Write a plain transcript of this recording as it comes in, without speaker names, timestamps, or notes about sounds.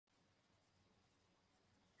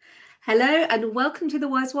Hello and welcome to The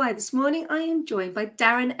Wise Why. This morning I am joined by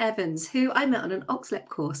Darren Evans, who I met on an Oxlep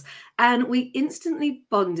course, and we instantly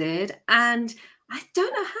bonded, and I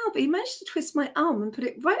don't know how, but he managed to twist my arm and put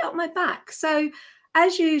it right up my back. So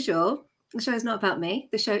as usual, the show is not about me.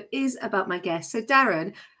 The show is about my guest. So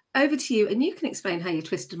Darren, over to you, and you can explain how you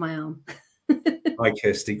twisted my arm. Hi,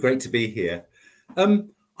 Kirsty. Great to be here.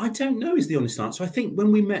 I don't know is the honest answer. I think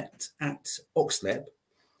when we met at Oxlep,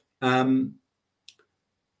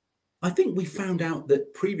 I think we found out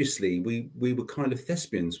that previously we were kind of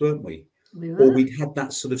thespians, weren't we? We Or were. we'd had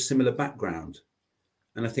that sort of similar background.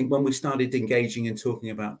 And I think when we started engaging and talking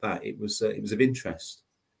about that, it was of interest.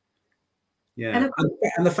 Yeah,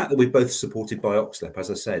 and the fact that we're both supported by Oxlep, as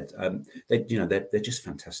I said, they're just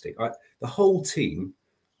fantastic. The whole team,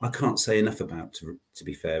 I can't say enough about. To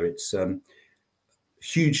be fair, it's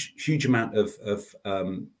huge amount of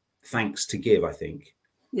thanks to give, I think.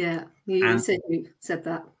 Yeah, you said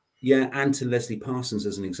that. Yeah, and to Leslie Parsons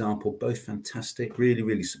as an example, both fantastic,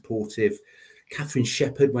 really supportive. Catherine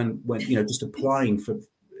Shepherd, when just applying for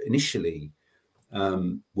initially,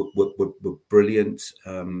 were brilliant.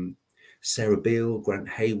 Sarah Beale, Grant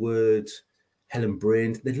Hayward, Helen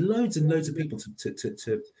Brind. There's loads and loads of people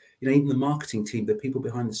to even the marketing team, the people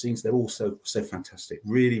behind the scenes, they're all so fantastic,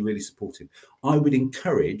 really supportive. I would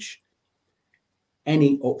encourage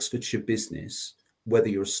any Oxfordshire business, whether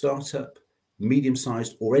you're a startup,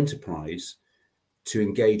 medium-sized or enterprise, to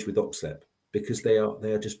engage with Oxlep, because they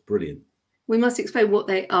are just brilliant. We must explain what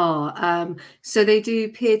they are. So they do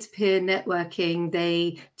peer-to-peer networking.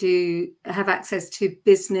 They do have access to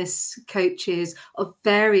business coaches of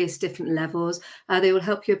various different levels. They will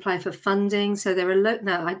help you apply for funding. So they're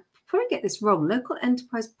now I probably get this wrong. Local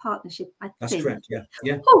Enterprise Partnership, I think. That's correct.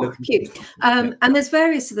 Yeah. Oh, cute. And there's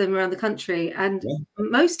various of them around the country. And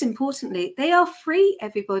most importantly, they are free,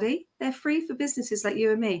 everybody. They're free for businesses like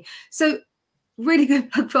you and me. So really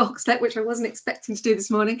good plug for Oxlep, which I wasn't expecting to do this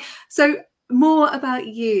morning. So more about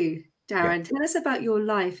you, Darren. Tell us about your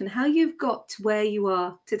life and how you've got to where you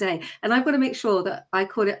are today. And I've got to make sure that I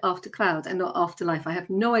call it After Cloud and not Afterlife. I have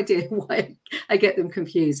no idea why I get them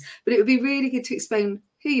confused. But it would be really good to explain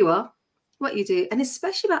who you are, what you do, and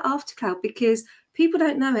especially about After Cloud, because people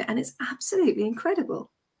don't know it and it's absolutely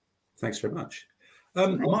incredible. Thanks very much.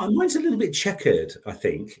 Mine's a little bit checkered, I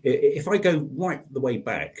think. If I go right the way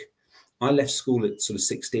back, I left school at sort of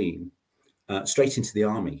 16, straight into the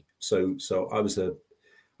army. So I was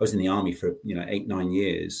in the army for 8-9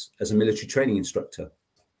 years as a military training instructor,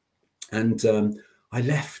 and I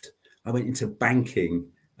left. I went into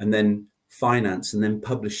banking and then finance and then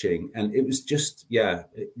publishing, and it was just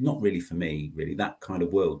not really for me, really, that kind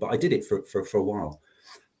of world. But I did it for a while.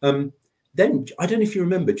 Then I don't know if you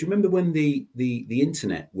remember. Do you remember when the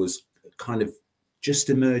internet was kind of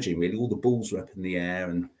just emerging? Really, all the balls were up in the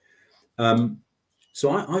air, and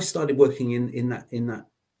so I started working in that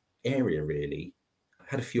area. Really, I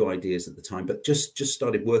had a few ideas at the time, but just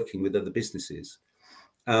started working with other businesses,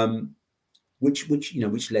 which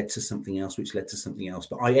led to something else,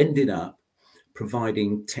 But I ended up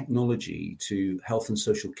providing technology to health and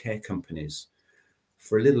social care companies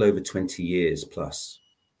for a little over 20 years plus,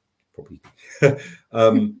 probably.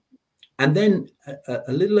 And then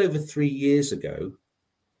a little over 3 years ago,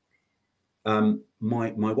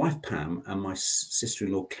 my wife Pam and my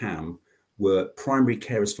sister-in-law Cam were primary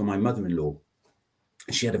carers for my mother-in-law.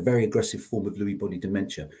 She had a very aggressive form of Lewy body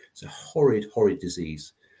dementia. It's a horrid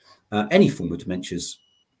disease. Any form of dementia is,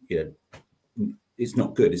 it's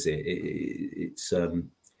not good, is it? It's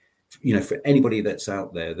for anybody that's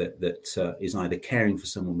out there that is either caring for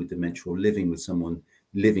someone with dementia or living with someone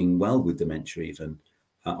living well with dementia, even,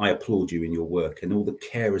 I applaud you in your work and all the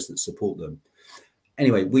carers that support them.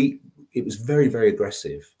 Anyway, it was very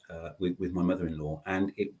aggressive with my mother-in-law,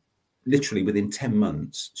 and it literally within 10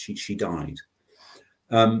 months she died.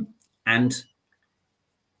 And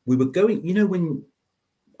we were going, when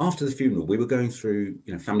after the funeral, we were going through,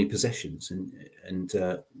 family possessions, and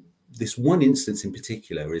this one instance in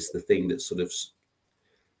particular is the thing that sort of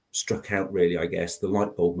struck out, really, I guess, the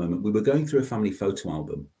light bulb moment. We were going through a family photo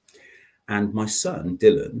album, and my son,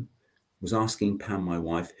 Dylan, was asking Pam, my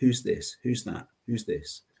wife, who's this? Who's that? Who's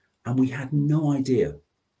this? And we had no idea.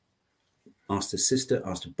 Asked her sister,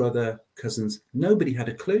 asked her brother, cousins, nobody had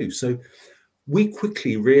a clue. So we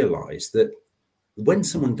quickly realized that when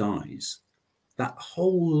someone dies, that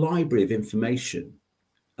whole library of information,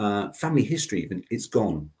 family history even, it's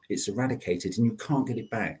gone, it's eradicated, and you can't get it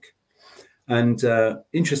back. And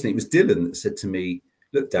interestingly, it was Dylan that said to me,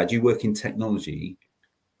 look, Dad, you work in technology,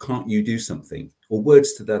 can't you do something? Or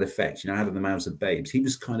words to that effect, out of the mouths of babes. He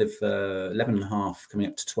was kind of 11 and a half, coming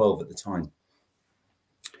up to 12 at the time.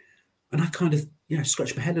 And I kind of,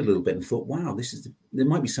 scratched my head a little bit and thought, wow, there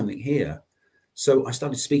might be something here. So I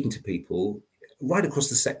started speaking to people right across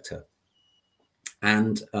the sector.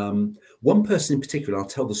 And one person in particular, I'll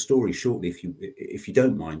tell the story shortly if you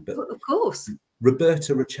don't mind. But of course,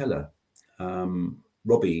 Roberta Ricella,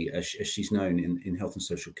 Robbie, as she's known in health and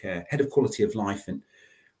social care, head of quality of life,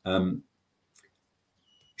 and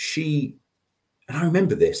she. And I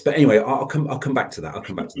remember this, but anyway, I'll come back to that. I'll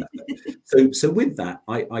come back to that. So with that,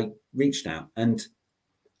 I reached out, and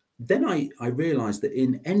then I realised that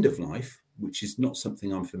in end of life, which is not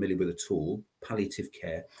something I'm familiar with at all, palliative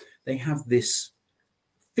care, they have this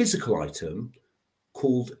physical item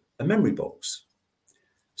called a memory box.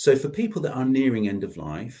 So for people that are nearing end of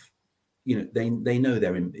life, they know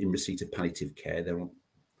they're in receipt of palliative care. They're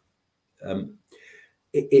on.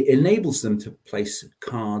 It enables them to place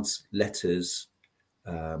cards, letters,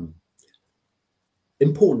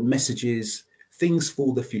 important messages, things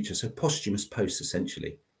for the future. So posthumous posts,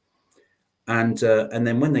 essentially. And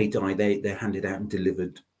then when they die, they're handed out and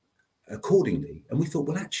delivered accordingly. And we thought,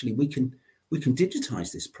 well, actually, we can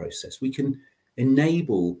digitize this process. We can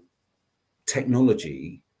enable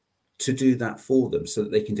technology to do that for them, so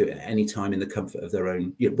that they can do it at any time in the comfort of their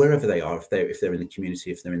own, wherever they are, if they're in the community,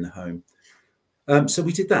 if they're in the home. So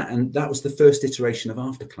we did that, and that was the first iteration of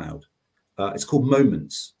AfterCloud. It's called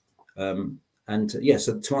Moments. So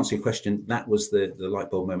to answer your question, that was the light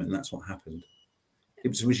bulb moment, and that's what happened. It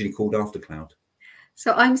was originally called AfterCloud.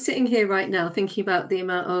 So I'm sitting here right now thinking about the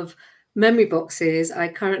amount of memory boxes I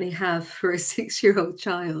currently have for a 6-year-old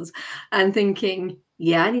child, and thinking,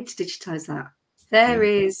 yeah, I need to digitize that. There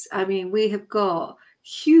is, I mean, we have got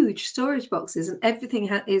huge storage boxes, and everything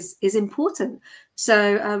is important.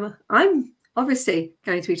 So I'm obviously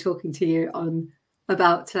going to be talking to you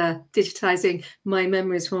about digitizing my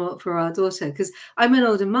memories for our daughter, because I'm an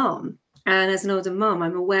older mom, and as an older mom,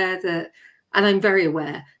 I'm aware that, and I'm very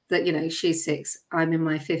aware that, she's 6, I'm in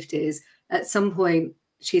my 50s. At some point,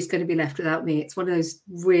 she's going to be left without me. It's one of those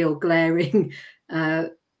real glaring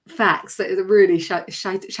facts that really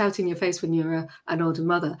shout in your face when you're an older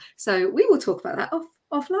mother. So we will talk about that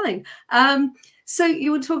offline. So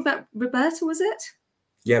you want to talk about Roberta, was it?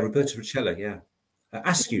 Yeah, Roberta Ricella, yeah.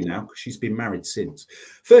 Askew now, because she's been married since.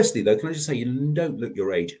 Firstly, though, can I just say, you don't look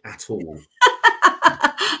your age at all.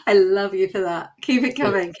 I love you for that. Keep it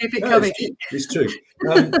coming. Keep it coming. It's true.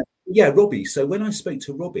 Yeah, Robbie. So when I spoke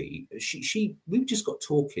to Robbie, we just got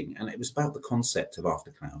talking, and it was about the concept of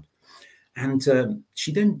AfterCloud. And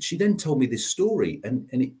she then told me this story, and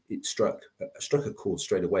it struck a chord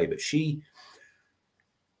straight away. But she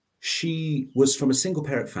was from a single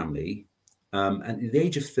parent family, and at the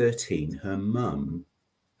age of 13, her mum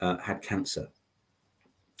had cancer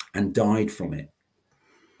and died from it.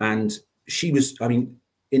 And she was,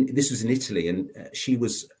 this was in Italy, and she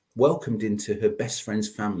was welcomed into her best friend's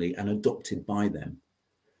family and adopted by them,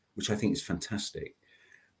 which I think is fantastic.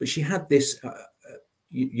 But she had this.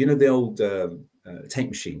 The old tape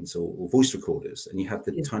machines or voice recorders, and you had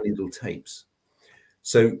the tiny little tapes.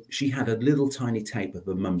 So she had a little tiny tape of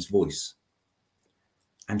her mum's voice,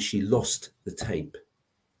 and she lost the tape.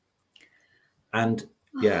 And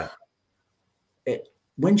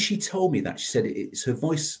when she told me that, she said, it's her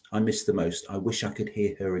voice I miss the most. I wish I could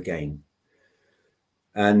hear her again.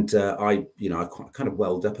 And I kind of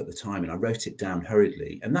welled up at the time, and I wrote it down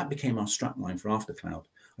hurriedly, and that became our strapline for AfterCloud.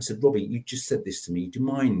 I said, Robbie, you just said this to me. Do you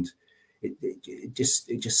mind? It just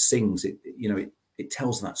sings. It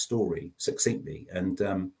tells that story succinctly, and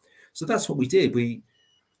so that's what we did.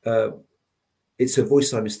 It's her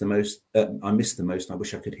voice I miss the most. I miss the most. I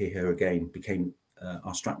wish I could hear her again. Became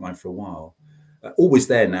our strapline for a while. Always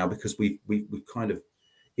there now, because we've kind of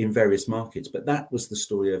in various markets. But that was the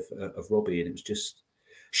story of Robbie, and it was just.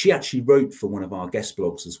 She actually wrote for one of our guest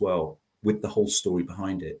blogs as well, with the whole story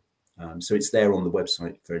behind it. So it's there on the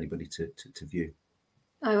website for anybody to view.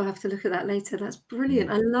 I will have to look at that later. That's brilliant.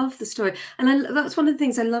 I love the story, and that's one of the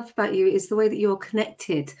things I love about you, is the way that you're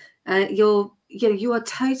connected. You are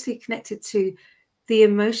totally connected to the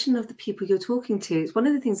emotion of the people you're talking to. It's one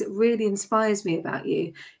of the things that really inspires me about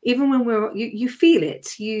you. Even when you feel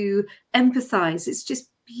it, you empathize. It's just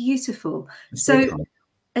beautiful.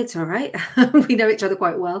 It's all right. We know each other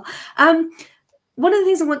quite well. One of the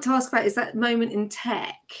things I want to ask about is that moment in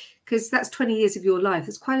tech, because that's 20 years of your life.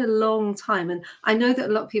 It's quite a long time. And I know that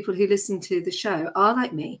a lot of people who listen to the show are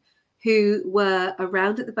like me, who were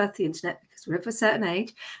around at the birth of the internet, because we're of a certain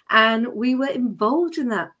age, and we were involved in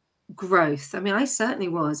that growth. I mean, I certainly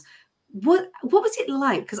was. What was it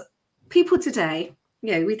like? Because people today,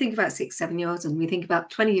 we think about 6, 7-year-olds, and we think about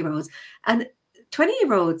 20-year-olds, and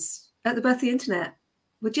 20-year-olds at the birth of the internet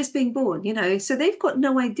were just being born, you know, so they've got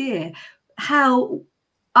no idea how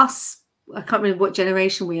us, I can't remember what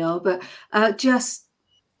generation we are, but just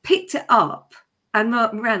picked it up and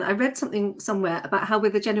ran. I read something somewhere about how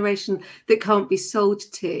we're the generation that can't be sold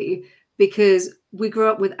to because we grew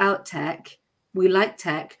up without tech. We like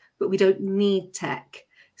tech, but we don't need tech.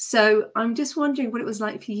 So I'm just wondering what it was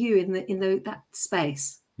like for you in that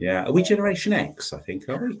space. Yeah, are we Generation X? I think,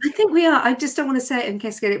 are we? I think we are. I just don't want to say it in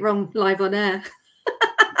case I get it wrong live on air.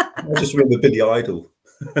 I just remember Billy Idol.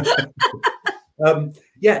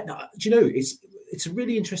 Yeah, no, do you know, it's a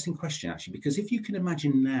really interesting question actually, because if you can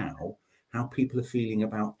imagine now how people are feeling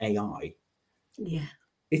about AI, yeah,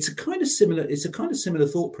 it's a kind of similar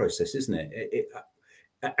thought process, isn't it?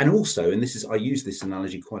 And also, and I use this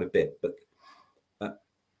analogy quite a bit, but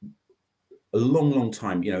a long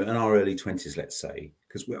time, you know, in our early 20s, let's say,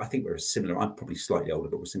 because I think we're similar. I'm probably slightly older,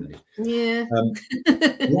 but we're similar. Yeah.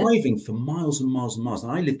 Driving for miles and miles and miles.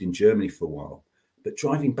 And I lived in Germany for a while, but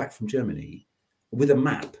driving back from Germany with a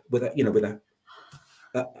map, with a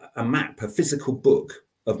map, a physical book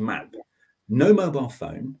of map, no mobile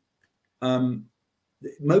phone.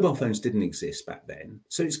 Mobile phones didn't exist back then,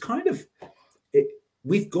 so it's kind of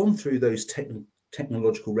we've gone through those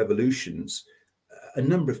technological revolutions a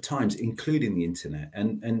number of times, including the internet.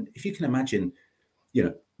 And if you can imagine, you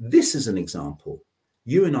know, this is an example.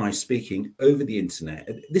 You and I speaking over the internet.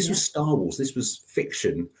 This was Star Wars. This was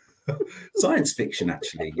fiction, science fiction,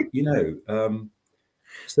 actually. You know.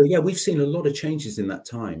 So yeah, we've seen a lot of changes in that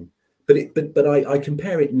time. But I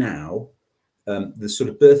compare it now, the sort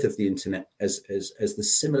of birth of the internet as the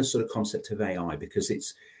similar sort of concept of AI, because it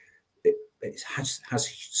has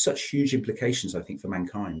such huge implications, I think, for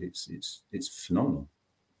mankind. It's phenomenal.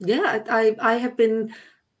 Yeah, I have been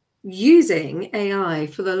using AI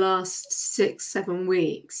for the last 6-7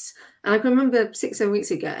 weeks. And I can remember 6-7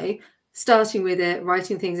 weeks ago starting with it,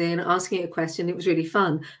 writing things in, asking it a question. It was really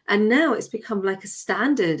fun. And now it's become like a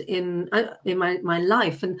standard in my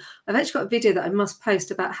life. And I've actually got a video that I must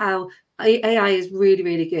post about how AI is really,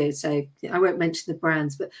 really good. So I won't mention the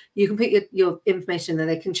brands, but you can put your information there.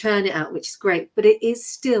 They can churn it out, which is great. But it is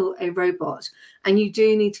still a robot. And you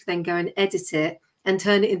do need to then go and edit it and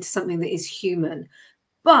turn it into something that is human.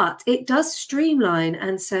 But it does streamline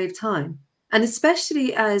and save time. And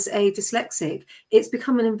especially as a dyslexic, it's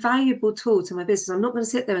become an invaluable tool to my business. I'm not going to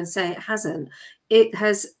sit there and say it hasn't. It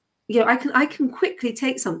has, you know, I can quickly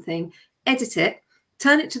take something, edit it,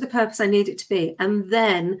 turn it to the purpose I need it to be, and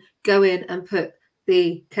then go in and put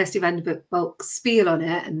the Kirsty Vanderbilt spiel on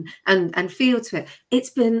it and feel to it. It's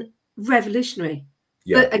been revolutionary.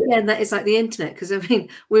 Yeah. But again, that is like the internet, because I mean,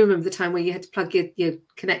 we remember the time where you had to plug your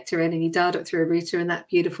connector in and you dialed it through a router and that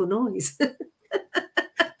beautiful noise.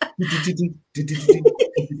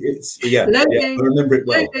 Yeah, I remember it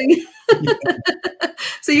well.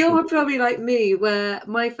 So you're probably like me, where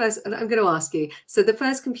my first, and I'm going to ask you, so the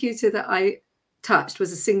first computer that I touched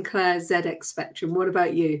was a Sinclair ZX Spectrum. What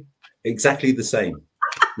about you? Exactly the same.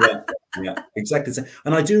 Yeah, exactly the same.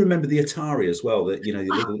 And I do remember the Atari as well, that, you know,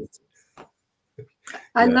 the little...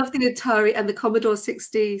 I love the Atari and the Commodore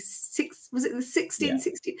 66. Was it the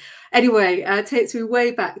 1660? Yeah. Anyway, it takes me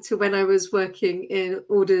way back to when I was working in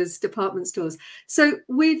Orders department stores. So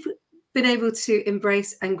we've been able to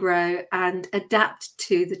embrace and grow and adapt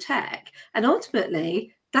to the tech. And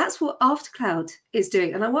ultimately, that's what Aftercloud is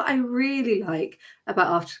doing. And what I really like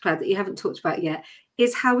about Aftercloud that you haven't talked about yet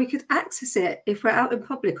is how we could access it if we're out in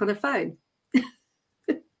public on a phone.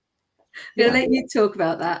 I'll let you talk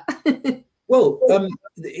about that. Well,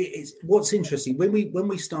 what's interesting, when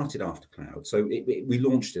we started Aftercloud, so we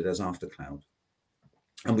launched it as Aftercloud,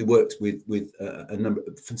 and we worked with a number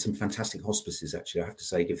of some fantastic hospices. Actually, I have to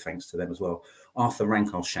say, give thanks to them as well. Arthur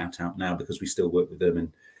Rank, I'll shout out now, because we still work with them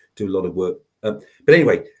and do a lot of work. But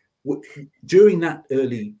anyway, during that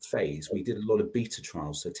early phase, we did a lot of beta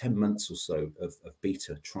trials, so 10 months or so of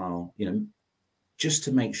beta trial, you know, just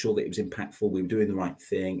to make sure that it was impactful, we were doing the right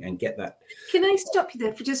thing and get that. Can I stop you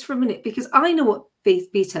there for a minute? Because I know what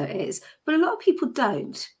beta is, but a lot of people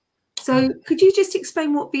don't. So could you just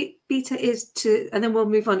explain what beta is and then we'll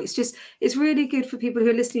move on. It's really good for people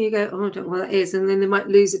who are listening. You go, oh, I don't know what that is. And then they might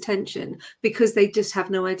lose attention because they just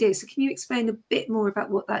have no idea. So can you explain a bit more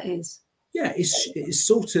about what that is? Yeah, it's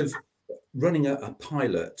sort of running a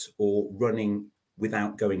pilot or running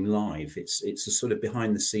without going live. It's a sort of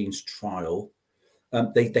behind the scenes trial.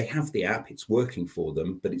 They have the app, it's working for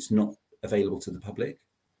them, but it's not available to the public.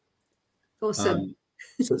 Awesome.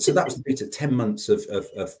 So that was the beta, 10 months of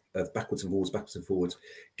backwards and forwards,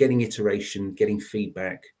 getting iteration, getting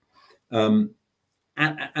feedback. And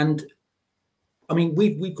I mean,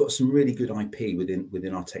 we've got some really good IP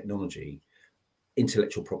within our technology.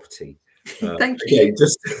 intellectual property. Thank you.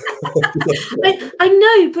 Just I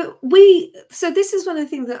know, but so this is one of the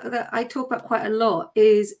things that I talk about quite a lot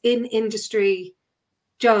is in industry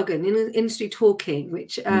jargon, in industry talking,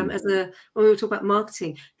 which when we talk about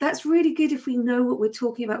marketing, that's really good if we know what we're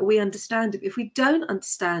talking about, or we understand it. If we don't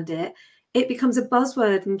understand it, it becomes a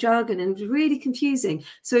buzzword and jargon and really confusing.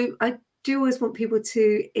 So I do always want people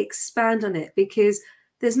to expand on it, because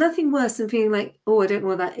there's nothing worse than feeling like, oh, I don't know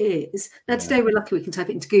what that is. Now, today we're lucky we can type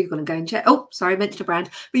it into Google and go and check. Oh, sorry, I mentioned a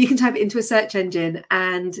brand, but you can type it into a search engine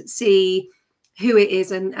and see who it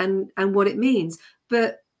is and what it means.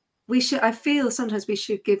 But I feel sometimes we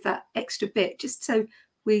should give that extra bit, just so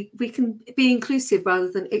we can be inclusive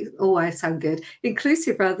rather than, oh, I sound good,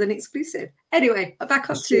 inclusive rather than exclusive. Anyway,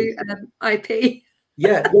 back up to IP.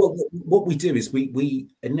 Yeah, well, what we do is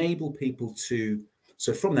we enable people to,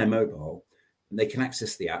 so from their mobile, they can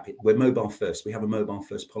access the app. We're mobile first. We have a mobile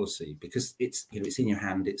first policy, because it's, you know, it's in your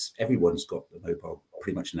hand. It's, everyone's got a mobile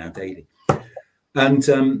pretty much now daily, and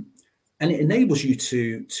it enables you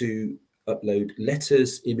to upload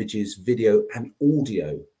letters, images, video, and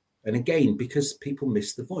audio. And again, because people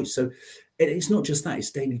miss the voice, so it's not just that.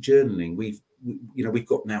 It's daily journaling. We've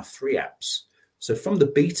got now 3 apps. So from the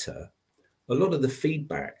beta, a lot of the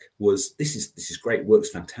feedback was, this is great, works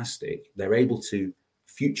fantastic. They're able to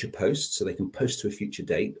future post, so they can post to a future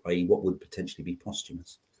date, i.e. what would potentially be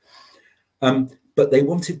posthumous. But they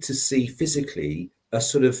wanted to see physically a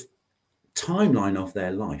sort of timeline of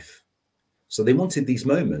their life. So they wanted these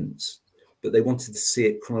moments, but they wanted to see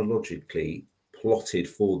it chronologically plotted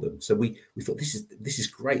for them. So we thought, this is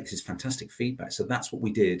great, this is fantastic feedback. So that's what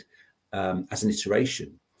we did as an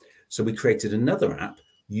iteration. So we created another app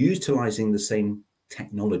utilizing the same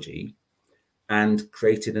technology and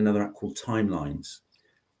created another app called Timelines.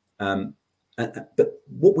 But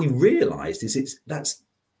what we realized is it's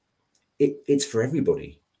for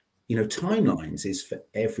everybody. You know, Timelines is for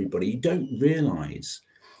everybody. You don't realize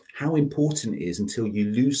how important it is until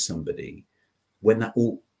you lose somebody, when that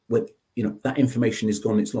information is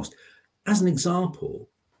gone, it's lost. As an example,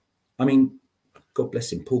 I mean, God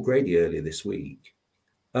bless him, Paul Grady earlier this week,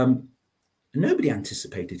 nobody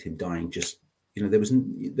anticipated him dying. Just, you know,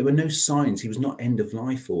 there were no signs. He was not end of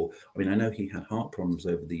life, or, I mean, I know he had heart problems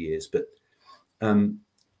over the years, but in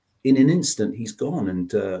an instant he's gone.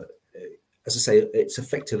 And as I say, it's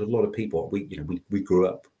affected a lot of people. We grew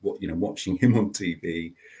up, watching him on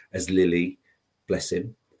TV as Lily, bless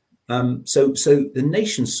him. So the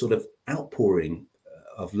nation's sort of outpouring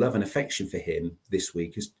of love and affection for him this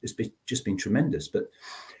week has just been tremendous. But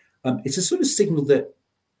it's a sort of signal that,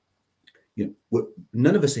 you know,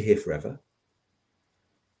 none of us are here forever.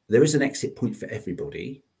 There is an exit point for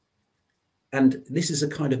everybody. And this is a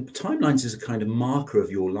kind of, Timelines is a kind of marker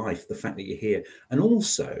of your life, the fact that you're here. And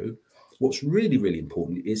also, what's really, really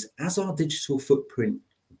important is, as our digital footprint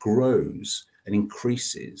grows and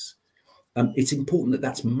increases, it's important that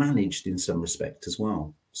that's managed in some respect as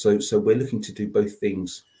well. So we're looking to do both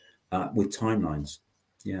things with Timelines.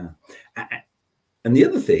 Yeah. And the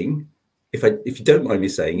other thing, if you don't mind me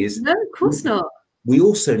saying, is, no, of course not. We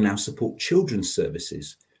also now support children's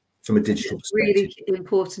services from a digital perspective. Really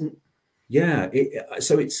important. Yeah.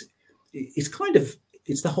 So it's kind of,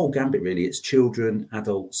 it's the whole gambit really. It's children,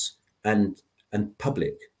 adults, and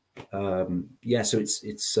public. Yeah. So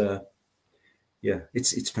it's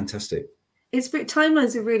fantastic.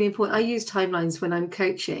 Timelines are really important. I use Timelines when I'm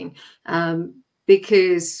coaching,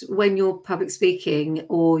 because when you're public speaking,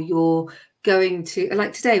 or you're going to,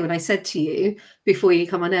 like today when I said to you before you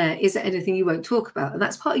come on air, is there anything you won't talk about? And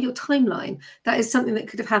that's part of your timeline. That is something that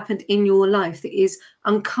could have happened in your life that is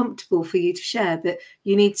uncomfortable for you to share, but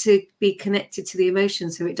you need to be connected to the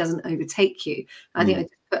emotion so it doesn't overtake you. I think I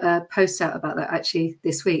just put a post out about that actually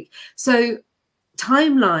this week. So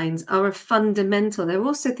timelines are a fundamental. There are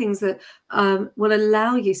also things that will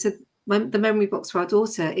allow you. So when the memory box for our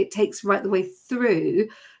daughter, it takes right the way through,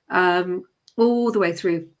 all the way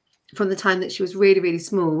through, from the time that she was really, really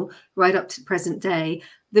small right up to present day.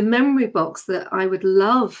 The memory box that I would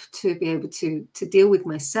love to be able to deal with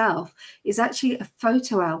myself is actually a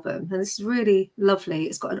photo album. And this is really lovely.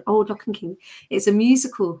 It's got an old lock and key. It's a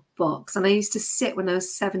musical box. And I used to sit when I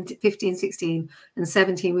was 15, 16 and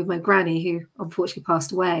 17 with my granny, who unfortunately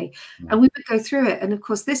passed away. And we would go through it. And of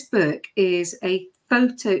course, this book is a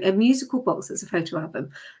musical box that's a photo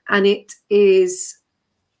album. And it is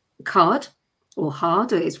card, or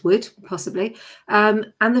hard, or it's wood, possibly.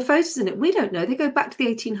 And the photos in it, we don't know. They go back to the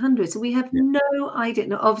 1800s. So we have no idea.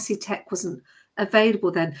 Now, obviously, tech wasn't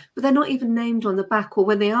available then, but they're not even named on the back, or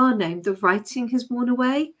when they are named, the writing has worn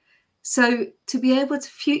away. So to be able to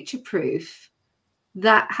future-proof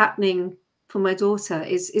that happening for my daughter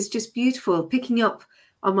is just beautiful. Picking up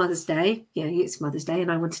on Mother's Day, it's Mother's Day,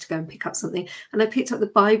 and I wanted to go and pick up something, and I picked up the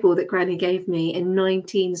Bible that Granny gave me in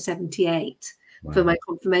 1978 for my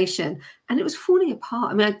confirmation, and it was falling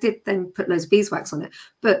apart. I mean, I did then put loads of beeswax on it,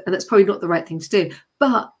 and that's probably not the right thing to do,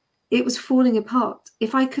 but it was falling apart.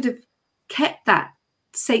 If I could have kept that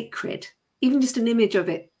sacred, even just an image of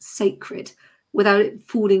it sacred, without it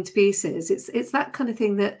falling to pieces, it's that kind of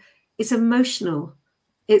thing that it's emotional.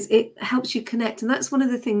 It helps you connect, and that's one of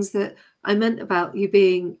the things that I meant about you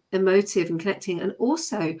being emotive and connecting. And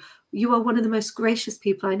also, you are one of the most gracious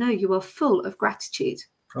people I know. You are full of gratitude.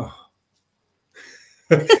 Oh,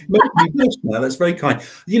 that's very kind.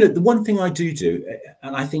 The one thing I do,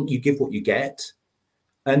 and I think you give what you get.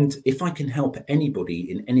 And if I can help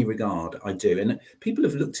anybody in any regard, I do. And people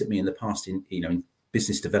have looked at me in the past in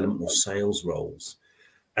business development or sales roles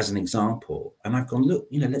as an example, and I've gone, look,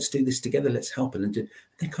 let's do this together, let's help. And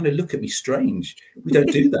they kind of look at me strange. We don't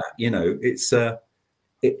do that, it's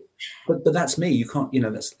but that's me. You can't,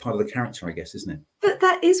 that's part of the character, I guess, isn't it? But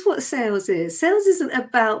that is what sales is. Sales isn't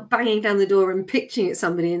about banging down the door and pitching at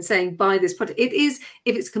somebody and saying, buy this product. It is,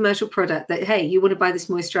 if it's a commercial product, that, hey, you want to buy this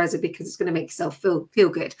moisturizer because it's going to make yourself feel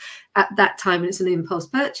good at that time, and it's an impulse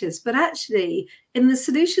purchase. But actually, in the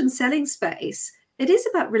solution selling space, it is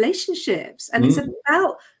about relationships, and it's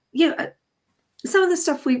about, some of the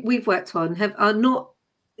stuff we've worked on are not,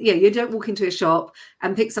 you don't walk into a shop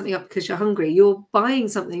and pick something up because you're hungry. You're buying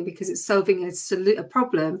something because it's solving a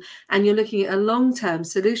problem, and you're looking at a long-term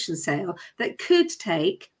solution sale that could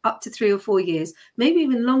take up to 3 or 4 years, maybe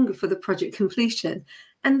even longer for the project completion.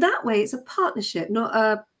 And that way, it's a partnership, not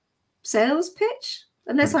a sales pitch,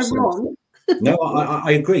 unless I'm wrong. No,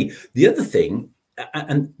 I agree. The other thing,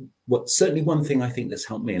 and certainly one thing I think that's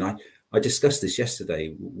helped me, and I discussed this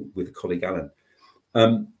yesterday with a colleague, Alan,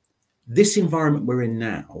 this environment we're in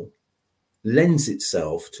now lends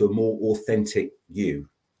itself to a more authentic you.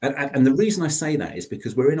 And the reason I say that is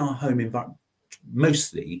because we're in our home environment.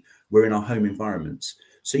 Mostly we're in our home environments.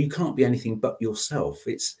 So you can't be anything but yourself.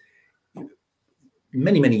 It's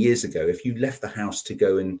many, many years ago, if you left the house to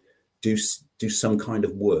go and do some kind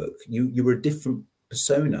of work, you were a different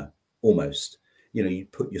persona almost.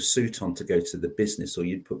 You'd put your suit on to go to the business, or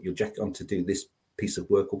you'd put your jacket on to do this piece of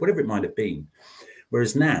work, or whatever it might have been.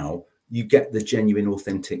 Whereas now you get the genuine,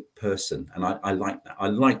 authentic person. And I like that. I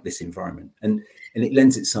like this environment. And it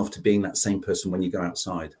lends itself to being that same person when you go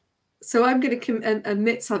outside. So I'm going to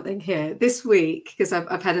admit something here. This week, because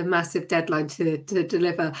I've had a massive deadline to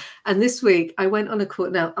deliver, and this week I went on a call.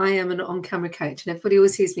 Now, I am an on-camera coach, and everybody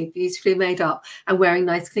always sees me beautifully made up and wearing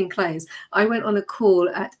nice, clean clothes. I went on a call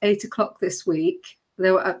at 8 o'clock this week.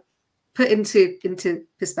 They were put into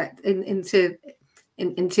perspective, into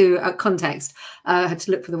context. I had to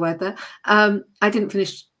look for the word there. I didn't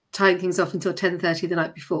finish tying things off until 10:30 the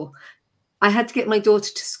night before. I had to get my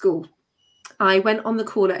daughter to school. I went on the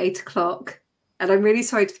call at 8 o'clock, and I'm really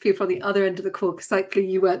sorry to the people on the other end of the call, because thankfully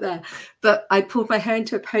you weren't there. But I pulled my hair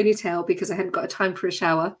into a ponytail because I hadn't got a time for a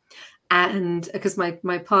shower, and because my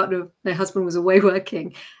husband was away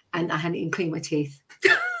working, and I hadn't even cleaned my teeth.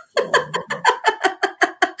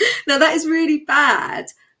 Now that is really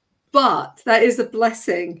bad, but that is a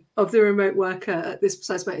blessing of the remote worker at this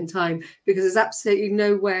precise moment in time, because there's absolutely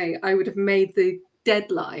no way I would have made the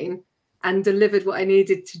deadline and delivered what I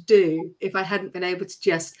needed to do if I hadn't been able to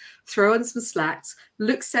just throw on some slacks,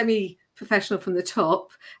 look semi-professional from the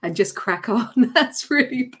top, and just crack on. That's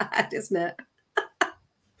really bad, isn't it?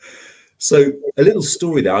 So a little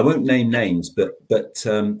story there. I won't name names, but at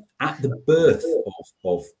the birth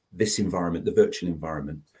of this environment, the virtual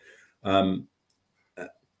environment,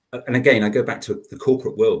 and again, I go back to the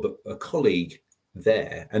corporate world, but a colleague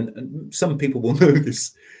there, and some people will know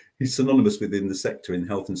this, he's synonymous within the sector in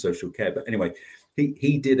health and social care. But anyway,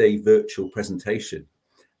 he did a virtual presentation,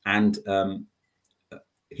 and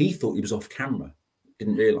he thought he was off camera,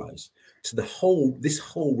 didn't realize. So this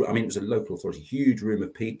whole, I mean, it was a local authority, huge room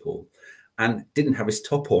of people, and didn't have his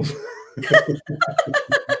top on.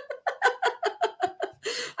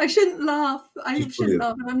 I shouldn't laugh. I shouldn't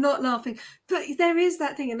laugh, and I'm not laughing. But there is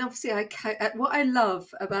that thing, and obviously, what I love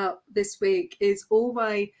about this week is all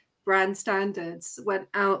my brand standards went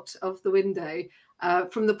out of the window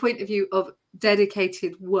from the point of view of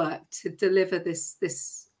dedicated work to deliver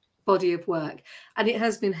this body of work. And it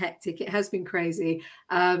has been hectic. It has been crazy.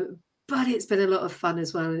 But it's been a lot of fun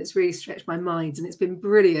as well, and it's really stretched my mind, and it's been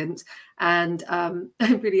brilliant. And I'm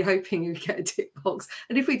really hoping we get a tick box.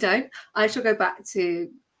 And if we don't, I shall go back to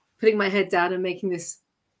putting my head down and making this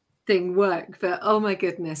thing work. But oh my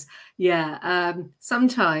goodness, yeah.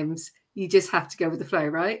 Sometimes you just have to go with the flow,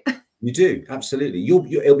 right? You do, absolutely.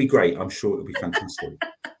 It'll be great. I'm sure it'll be fantastic.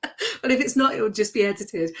 Well, if it's not, it'll just be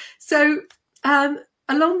edited. So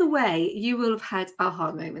along the way, you will have had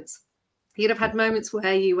aha moments. You'd have had moments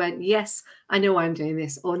where you went, yes, I know why I'm doing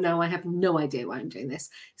this, or no, I have no idea why I'm doing this.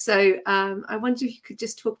 So I wonder if you could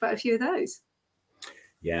just talk about a few of those.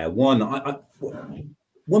 Yeah, one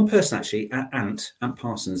person actually, Ant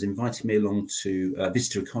Parsons, invited me along to a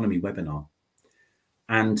visitor economy webinar.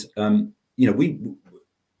 And, you know,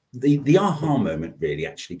 the aha moment really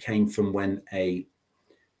actually came from when a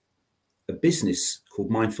business called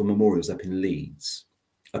Mindful Memorials up in Leeds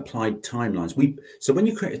applied timelines. So when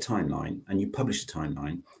you create a timeline and you publish a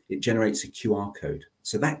timeline, it generates a QR code.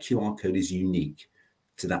 So that QR code is unique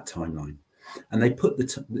to that timeline. And they put the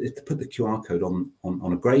QR code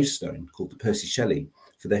on a gravestone called the Percy Shelley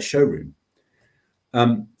for their showroom.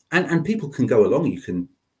 And people can go along. You can,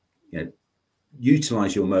 you know,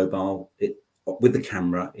 utilize your mobile with the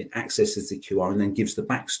camera. It accesses the QR and then gives the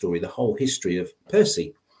backstory, the whole history of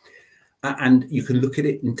Percy. And you can look at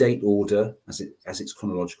it in date order as it's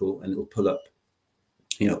chronological, and it will pull up,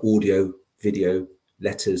 you know, audio, video,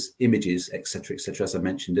 letters, images, etc., as I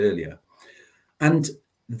mentioned earlier. And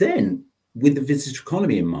then, with the visitor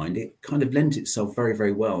economy in mind, it kind of lends itself very,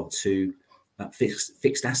 very well to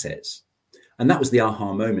fixed assets. And that was the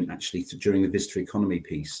aha moment, actually, during the visitor economy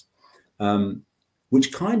piece,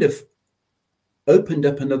 which kind of opened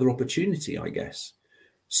up another opportunity, I guess.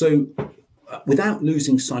 So without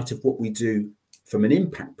losing sight of what we do from an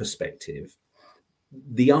impact perspective,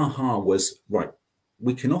 the aha was, right,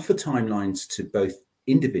 we can offer timelines to both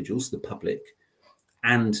individuals, the public,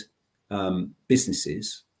 and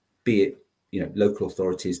businesses, be it, you know, local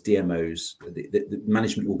authorities, DMOs, the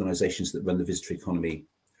management organizations that run the visitor economy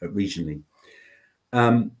regionally.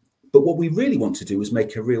 But what we really want to do is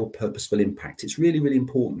make a real purposeful impact. It's really, really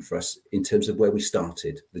important for us in terms of where we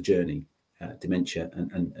started the journey, dementia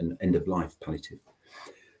and end of life palliative.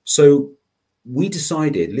 So we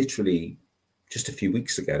decided literally just a few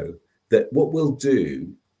weeks ago that what we'll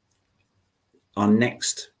do, our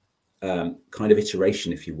next kind of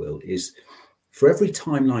iteration, if you will, is for every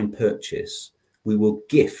timeline purchase, we will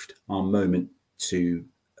gift our moment to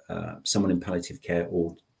someone in palliative care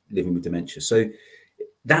or living with dementia. So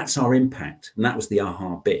that's our impact. And that was the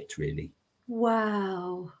aha bit, really.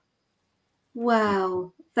 Wow.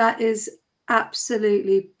 Wow. That is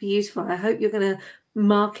absolutely beautiful. I hope you're going to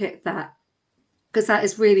market that, because that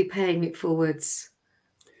is really paying it forwards.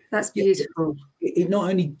 That's beautiful. It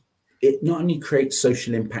not only creates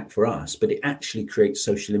social impact for us, but it actually creates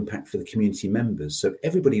social impact for the community members. So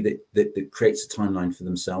everybody that creates a timeline for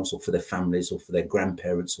themselves or for their families or for their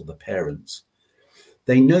grandparents or their parents,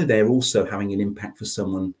 they know they're also having an impact for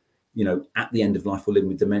someone, you know, at the end of life or living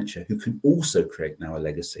with dementia, who can also create now a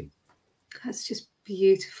legacy. That's just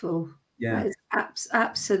beautiful. Yeah, that is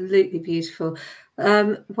absolutely beautiful.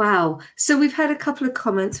 Wow. So we've had a couple of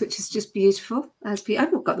comments, which is just beautiful. I've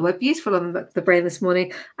got the word beautiful on the brain this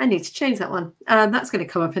morning. I need to change that one. That's going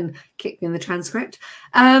to come up and kick me in the transcript.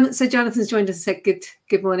 So Jonathan's joined us and said,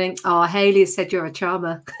 good morning. Oh, Hayley has said you're a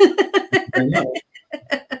charmer.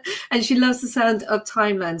 And she loves the sound of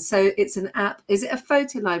timelines. So it's an app. Is it a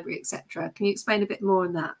photo library, etc.? Can you explain a bit more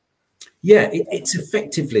on that? Yeah, it's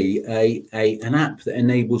effectively an app that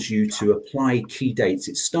enables you to apply key dates.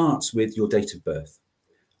 It starts with your date of birth,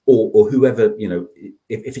 or whoever, you know,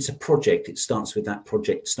 if it's a project, it starts with that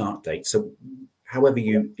project start date. So however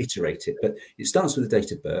you iterate it, but it starts with the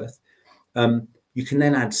date of birth. You can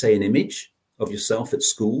then add, say, an image of yourself at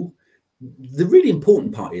school. The really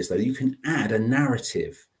important part is, though, you can add a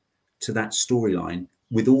narrative to that storyline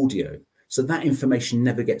with audio. So that information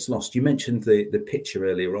never gets lost. You mentioned the picture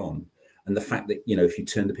earlier on, and the fact that, you know, if you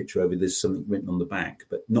turn the picture over, there's something written on the back,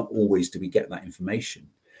 but not always do we get that information.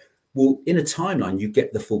 Well, in a timeline, you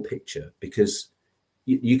get the full picture, because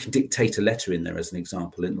you can dictate a letter in there as an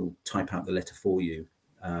example, and it'll type out the letter for you.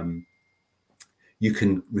 You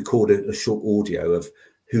can record a short audio of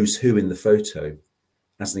who's who in the photo,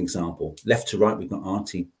 as an example. Left to right, we've got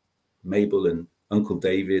Auntie Mabel and Uncle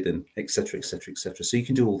David, and etc., etc., etc. So you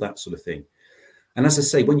can do all that sort of thing. And as I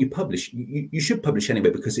say, when you publish, you should publish anyway,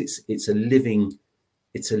 because it's a living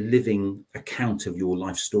account of your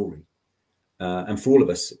life story. And for all of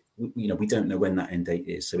us, you know, we don't know when that end date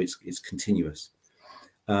is, so it's continuous.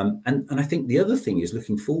 And I think the other thing is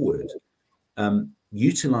looking forward,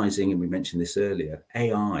 utilizing, and we mentioned this earlier,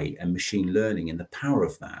 AI and machine learning and the power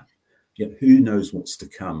of that. You know, who knows what's to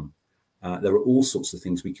come? There are all sorts of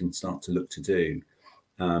things we can start to look to do.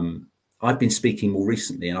 I've been speaking more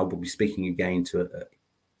recently, and I will be speaking again to a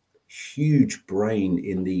huge brain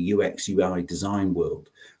in the UX UI design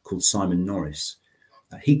world called Simon Norris.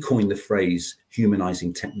 He coined the phrase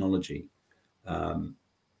humanizing technology.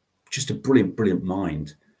 Just a brilliant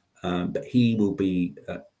mind. But he will be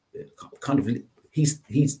he's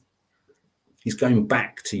going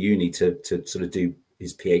back to uni to sort of do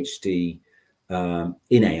his PhD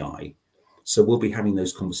in AI. So we'll be having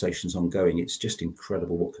those conversations ongoing. It's just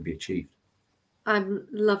incredible what can be achieved. I'm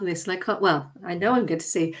loving this, and I can't. Well, I know I'm going to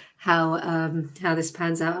see how this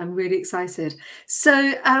pans out. I'm really excited.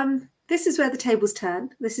 So this is where the tables turn.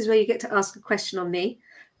 This is where you get to ask a question on me.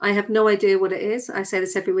 I have no idea what it is. I say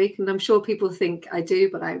this every week, and I'm sure people think I do,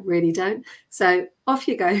 but I really don't. So off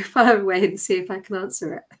you go, fire away, and see if I can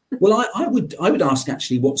answer it. Well, I would ask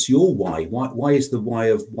actually, what's your why? Why is the why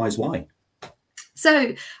of Wise Why?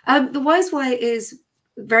 So the Wise Why is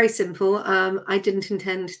very simple. I didn't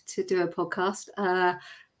intend to do a podcast.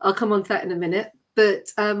 I'll come on to that in a minute.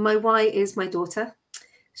 But my why is my daughter.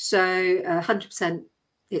 So 100%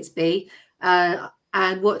 it's B.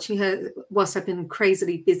 And watching her, whilst I've been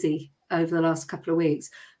crazily busy over the last couple of weeks,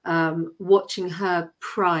 watching her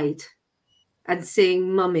pride and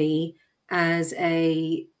seeing mummy as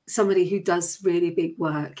somebody who does really big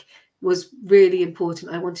work was really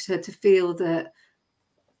important. I wanted her to feel that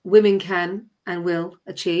women can and will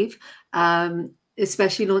achieve,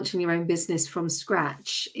 especially launching your own business from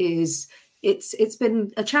scratch it's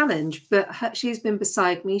been a challenge, but she's been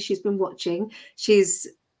beside me. She's been watching. She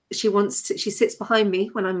sits behind me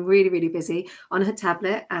when I'm really, really busy on her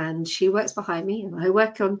tablet, and she works behind me, and I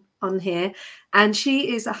work on here. And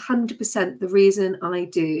she is 100% the reason I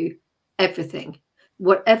do everything.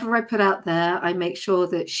 Whatever I put out there, I make sure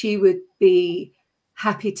that she would be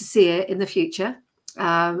happy to see it in the future.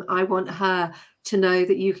 I want her to know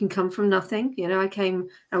that you can come from nothing. You know,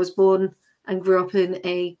 I was born and grew up in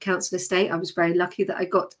a council estate. I was very lucky that I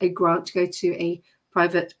got a grant to go to a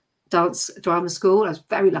private dance drama school. I was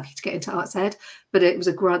very lucky to get into arts ed, but it was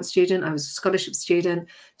a grant student. I was a scholarship student.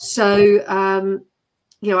 So,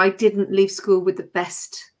 you know, I didn't leave school with the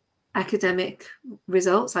best academic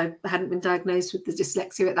results. I hadn't been diagnosed with the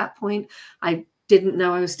dyslexia at that point. I didn't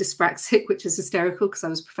know I was dyspraxic, which is hysterical because I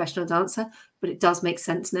was a professional dancer, but it does make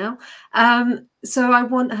sense now. So I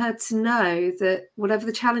want her to know that whatever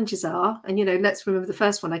the challenges are, and, you know, let's remember the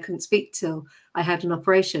first one, I couldn't speak till I had an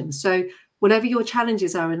operation. So whatever your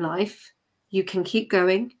challenges are in life, you can keep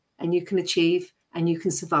going and you can achieve and you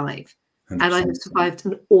can survive. 100%. And I have survived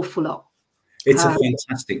an awful lot. It's a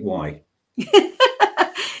fantastic why.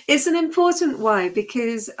 It's an important why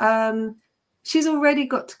because she's already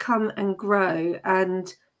got to come and grow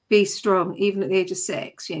and be strong, even at the age of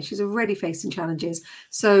 6. You know, she's already facing challenges.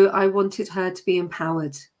 So I wanted her to be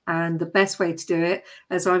empowered. And the best way to do it,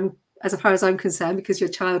 as far as I'm concerned, because your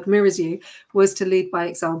child mirrors you, was to lead by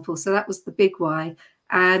example. So that was the big why.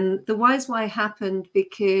 And the Wise Why happened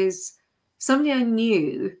because somebody I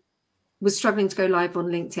knew was struggling to go live on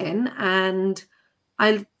LinkedIn. And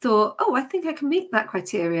I thought, oh, I think I can meet that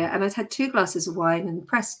criteria. And I'd had 2 glasses of wine and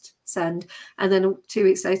pressed send. And then 2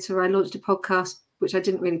 weeks later, I launched a podcast, which I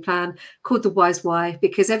didn't really plan, called The Wise Why,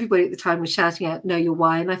 because everybody at the time was shouting out, know your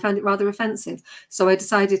why. And I found it rather offensive. So I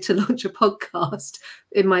decided to launch a podcast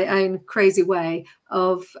in my own crazy way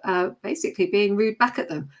of basically being rude back at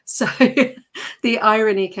them. So the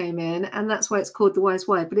irony came in, and that's why it's called The Wise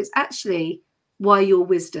Why. But it's actually why your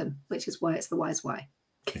wisdom, which is why it's The Wise Why.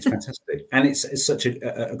 It's fantastic. And it's such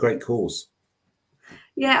a great cause.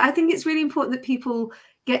 Yeah, I think it's really important that people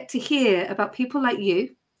get to hear about people like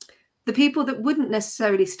you, the people that wouldn't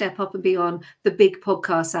necessarily step up and be on the big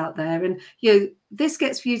podcasts out there. And, you know, this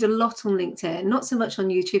gets viewed a lot on LinkedIn, not so much on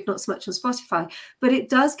YouTube, not so much on Spotify, but it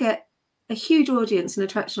does get a huge audience and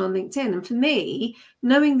attraction on LinkedIn. And for me,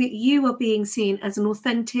 knowing that you are being seen as an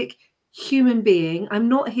authentic human being, I'm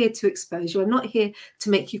not here to expose you. I'm not here to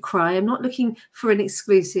make you cry. I'm not looking for an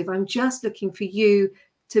exclusive. I'm just looking for you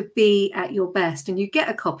to be at your best. And you get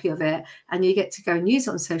a copy of it and you get to go and use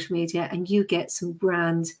it on social media, and you get some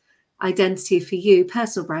brand identity for you,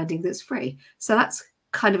 personal branding that's free. So that's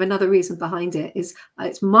kind of another reason behind it, is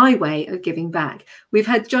it's my way of giving back. We've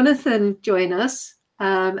had Jonathan join us,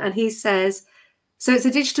 and he says, so it's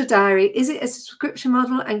a digital diary. Is it a subscription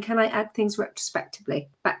model, and can I add things retrospectively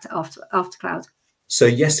back to Aftercloud? So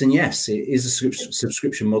yes and yes, it is a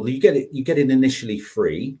subscription model. You get it initially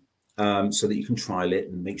free, so that you can trial it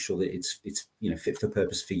and make sure that it's you know, fit for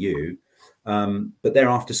purpose for you. But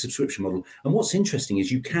thereafter, subscription model. And what's interesting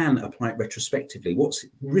is you can apply it retrospectively. What's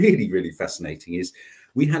really, really fascinating is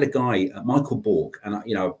we had a guy, Michael Bork, and,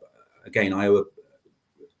 you know, again, I owe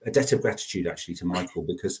a debt of gratitude actually to Michael,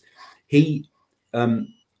 because he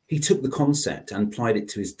took the concept and applied it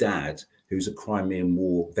to his dad, who's a Crimean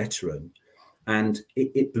War veteran, and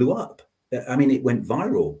it blew up. I mean, it went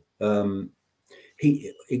viral.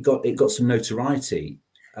 It got some notoriety.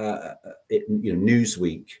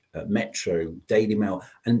 Newsweek, Metro, Daily Mail,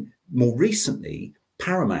 and more recently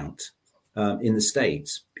Paramount in the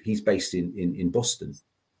States. He's based in Boston,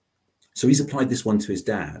 so he's applied this one to his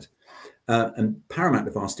dad, and Paramount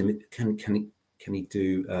have asked him, can he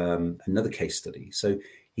do another case study? So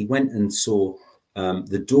he went and saw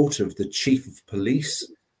the daughter of the chief of police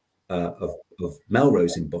of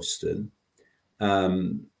Melrose in Boston,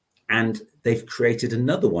 and they've created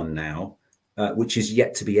another one now, which is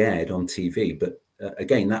yet to be aired on TV. But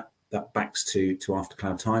again, that backs to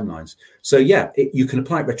Aftercloud timelines. So yeah, you can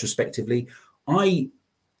apply it retrospectively. I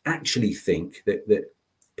actually think that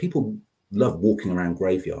people love walking around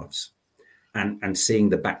graveyards and seeing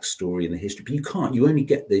the backstory and the history, but you only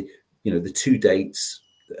get the two dates,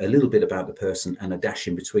 a little bit about the person, and a dash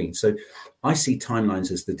in between. So I see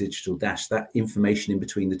timelines as the digital dash, that information in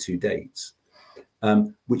between the two dates,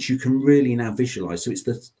 which you can really now visualize. So it's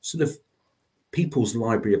the sort of people's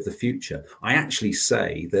library of the future. I actually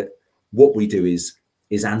say that what we do is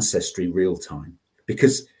ancestry real time,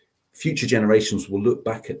 because future generations will look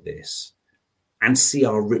back at this and see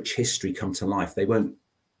our rich history come to life. They won't,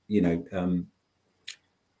 it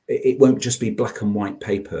won't just be black and white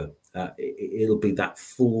paper. It'll be that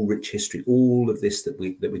full rich history, all of this that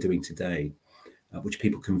we're doing today, which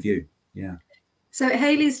people can view. Yeah. So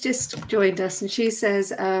Hayley's just joined us, and she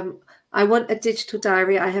says, I want a digital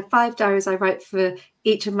diary. I have 5 diaries I write for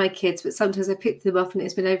each of my kids, but sometimes I pick them up and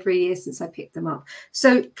it's been over a year since I picked them up.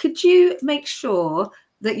 So could you make sure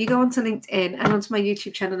that you go onto LinkedIn and onto my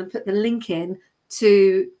YouTube channel and put the link in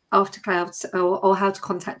to Aftercloud or how to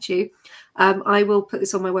contact you? I will put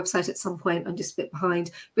this on my website at some point. I'm just a bit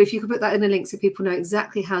behind, but if you could put that in a link so people know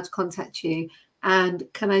exactly how to contact you. And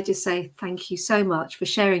can I just say thank you so much for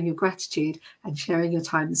sharing your gratitude and sharing your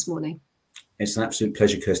time this morning. It's an absolute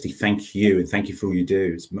pleasure, Kirsty. Thank you. And thank you for all you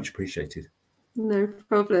do. It's much appreciated. No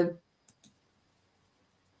problem.